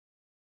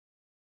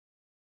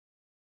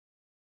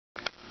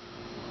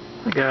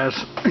Hey guys,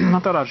 I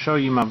thought I'd show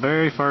you my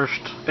very first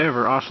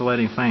ever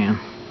oscillating fan.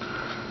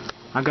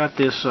 I got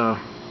this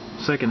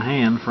second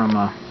hand from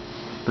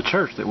the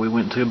church that we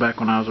went to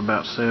back when I was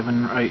about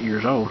 7 or 8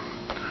 years old,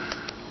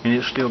 and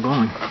it's still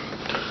going.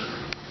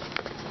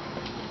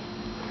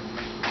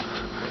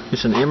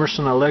 It's an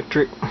Emerson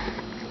electric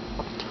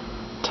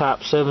type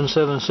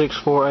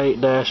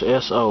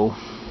 77648-SO,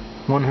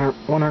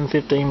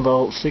 115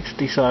 volts,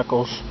 60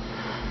 cycles,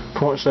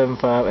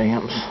 0.75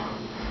 amps.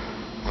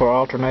 For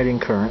alternating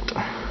current.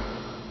 I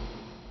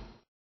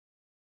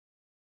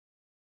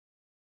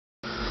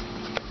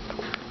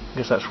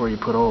guess that's where you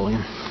put oil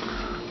in.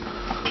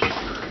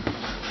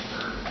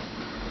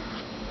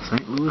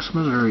 St. Louis,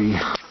 Missouri.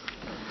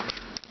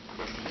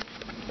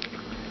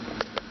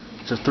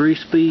 It's a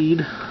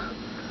 3-speed,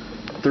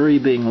 3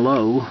 being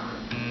low.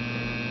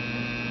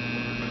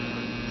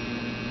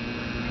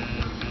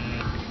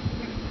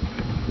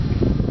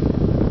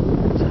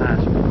 It's high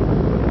speed.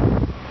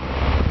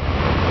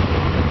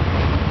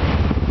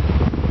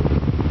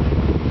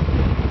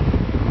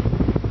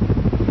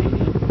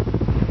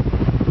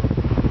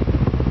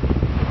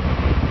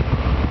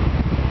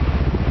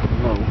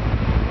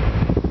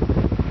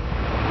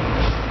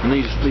 And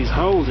these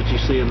holes that you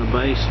see in the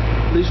base,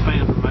 these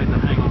fans were made to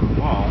hang on the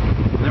wall.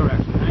 They were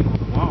actually hanging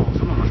on the wall.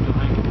 Some of them are still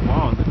hanging on the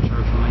wall in that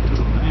church when they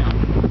took them down.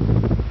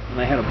 And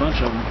they had a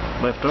bunch of them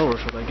left over,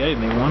 so they gave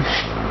me one.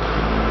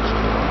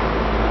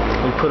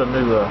 We put a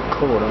new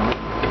cord on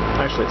it.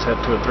 Actually, it's had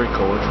 2 or 3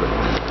 cords, but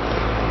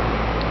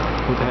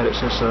we've had it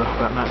since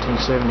about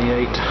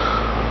 1978.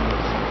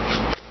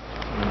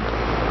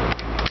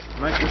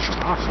 Make this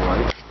one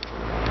oscillate.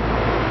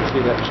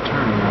 See, that's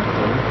turning right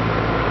there.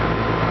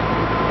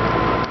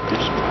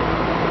 Just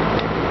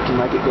to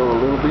make it go a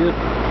little bit, or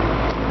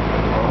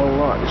a whole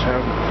lot, just how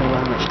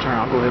much turn.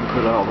 I'll go ahead and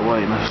put it all the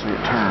way and let's see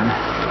it turn.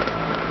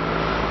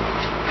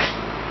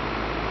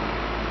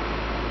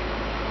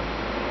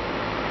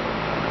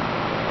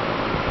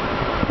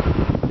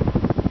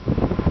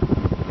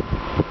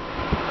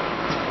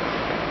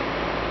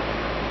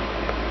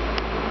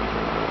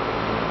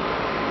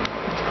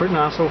 It's a pretty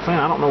nice old fan.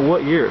 I don't know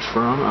what year it's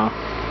from.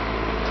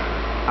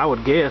 I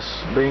would guess,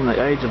 being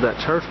the age of that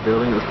church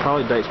building, it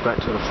probably dates back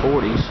to the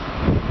 40s,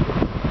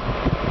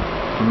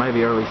 or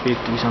maybe early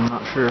 50s, I'm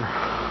not sure.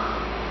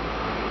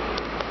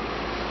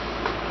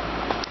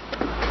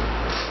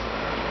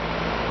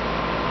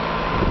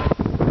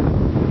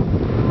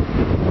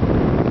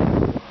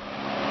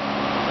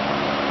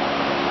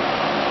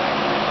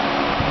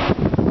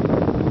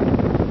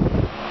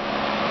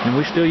 And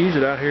we still use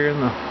it out here in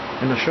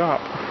the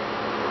shop.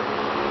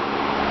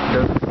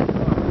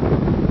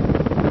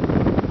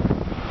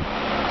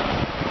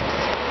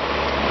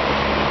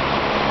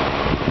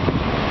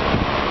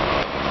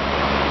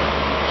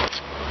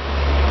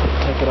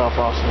 It off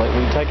oscillate.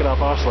 When you take it off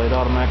oscillate, it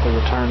automatically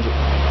returns it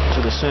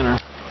to the center,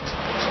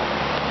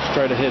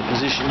 straight ahead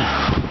position.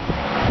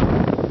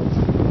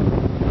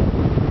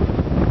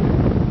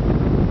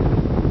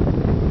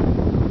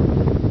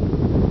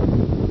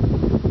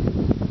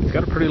 It's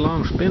got a pretty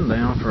long spin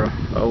down for an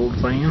old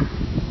fan.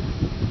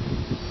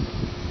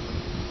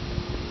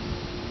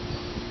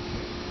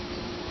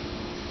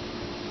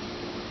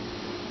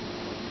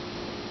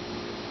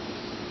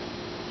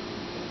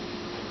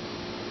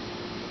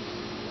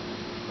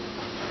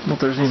 I don't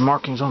know if there's any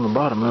markings on the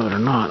bottom of it or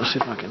not. Let's see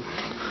if I can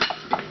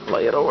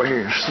lay it over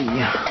here and see.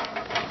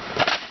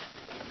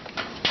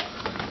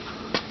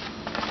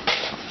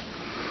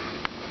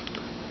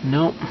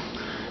 Nope.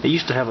 It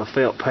used to have a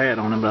felt pad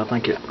on it, but I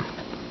think it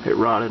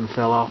rotted and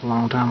fell off a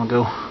long time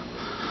ago.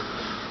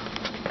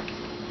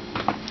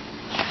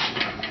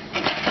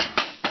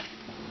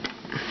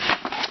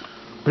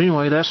 But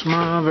anyway, that's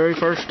my very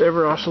first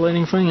ever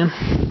oscillating fan.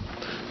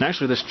 And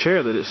actually, this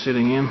chair that it's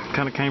sitting in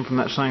kind of came from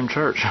that same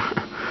church.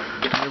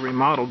 They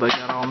remodeled, they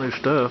got all new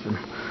stuff, and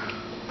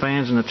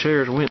fans and the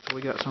chairs went, so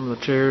we got some of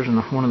the chairs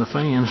and one of the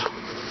fans.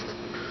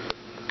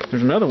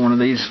 There's another one of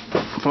these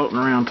floating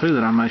around too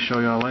that I may show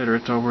y'all later.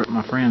 It's over at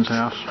my friend's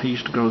house. He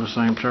used to go to the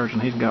same church,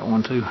 and he's got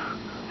one too.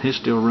 His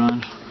still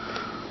runs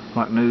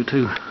like new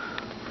too. I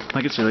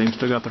think it's even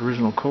still got the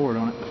original cord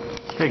on it.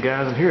 Hey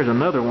guys, and here's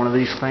another one of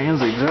these fans,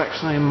 the exact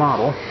same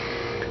model.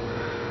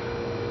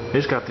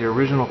 It's got the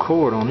original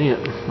cord on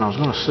it, and I was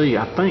going to see,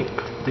 I think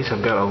these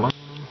have got aluminum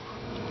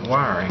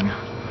wiring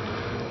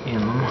in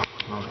them.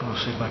 I was going to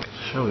see if I could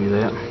show you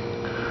that.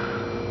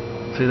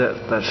 See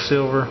that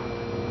silver?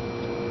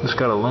 It's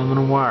got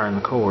aluminum wire in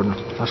the cord.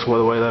 That's the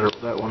way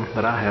that one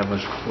that I have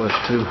was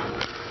too.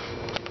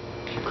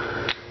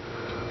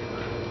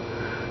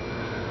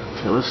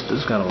 So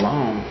it's got a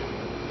long,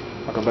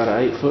 like about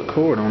an 8-foot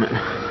cord on it.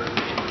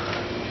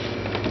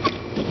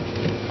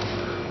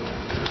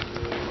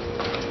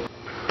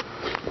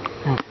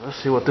 Okay, let's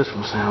see what this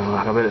one sounds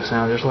like. I bet it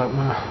sounds just like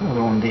my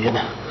other one did.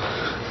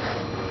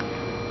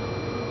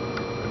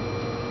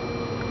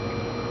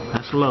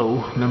 That's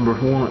low. Number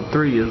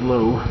 3 is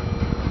low.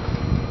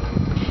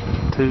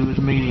 2 is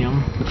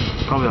medium.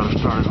 Probably ought to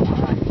start it on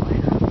high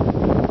later.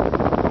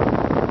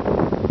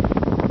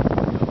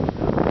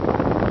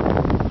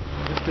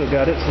 It's still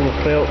got its little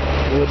felt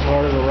wood's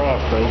hard as a rock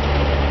though.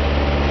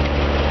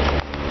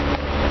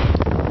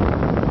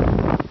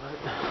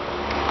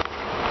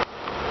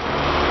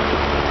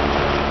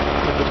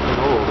 It's been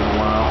oiled in a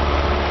while.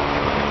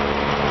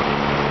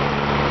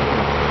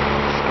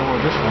 Store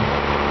this one,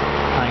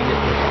 paint it.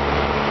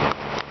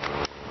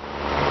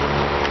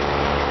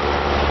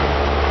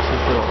 See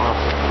if it'll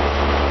oscillate.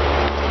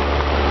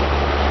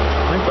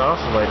 I think the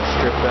oscillator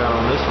stripped out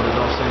on this one. It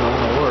don't seem to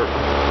want to work.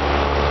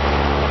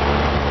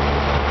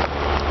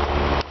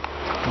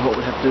 What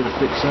we have to do to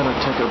fix that, I'll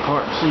take it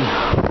apart and see.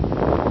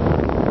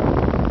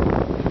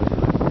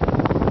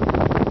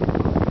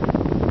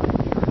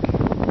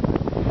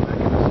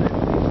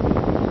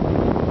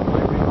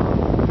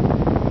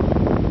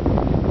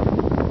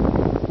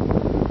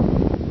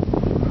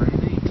 Pretty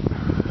neat.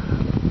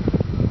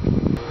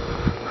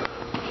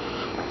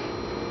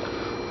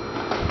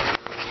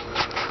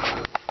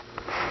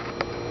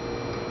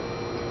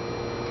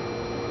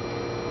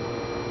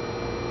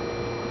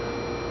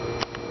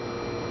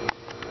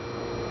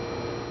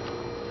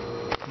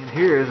 And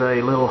here is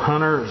a little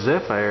Hunter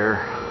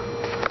Zephair.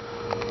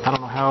 I don't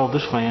know how old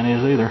this fan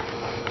is either.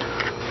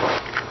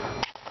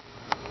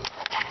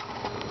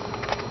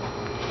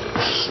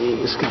 Let's see,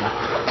 it's got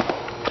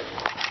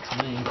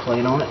a name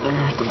plate on it there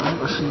at the back.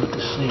 Let's see what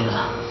this says.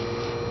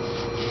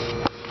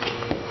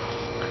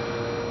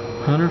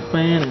 Hunter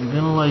Fan and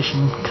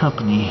Ventilation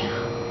Company.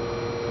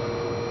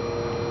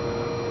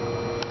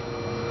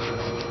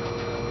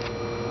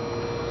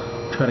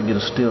 Try to get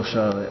a still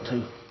shot of that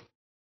too.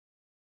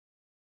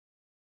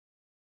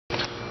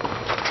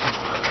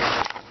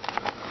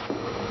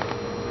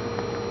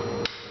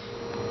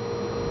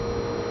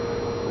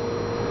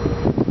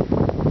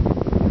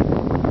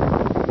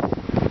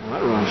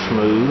 That runs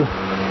smooth.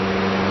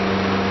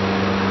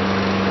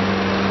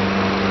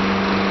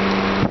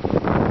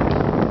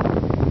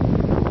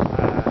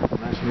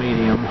 That's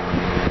medium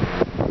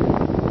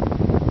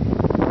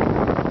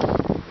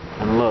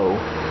and low.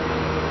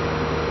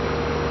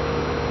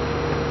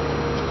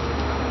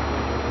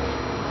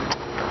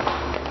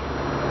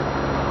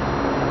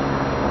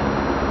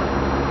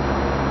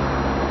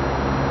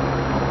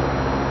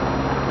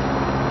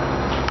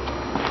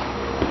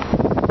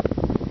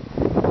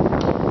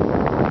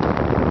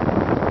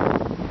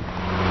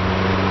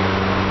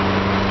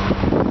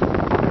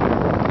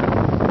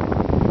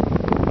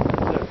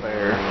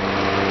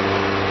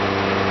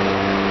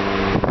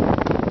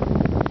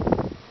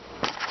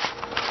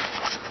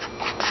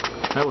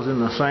 That was in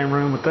the same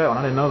room with that one.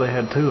 I didn't know they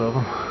had two of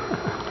them.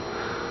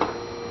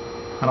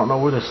 I don't know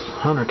where this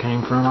Hunter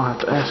came from. I'll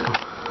have to ask them.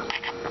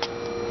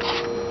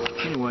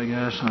 Anyway,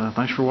 guys,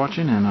 thanks for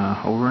watching, and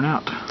over and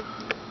out.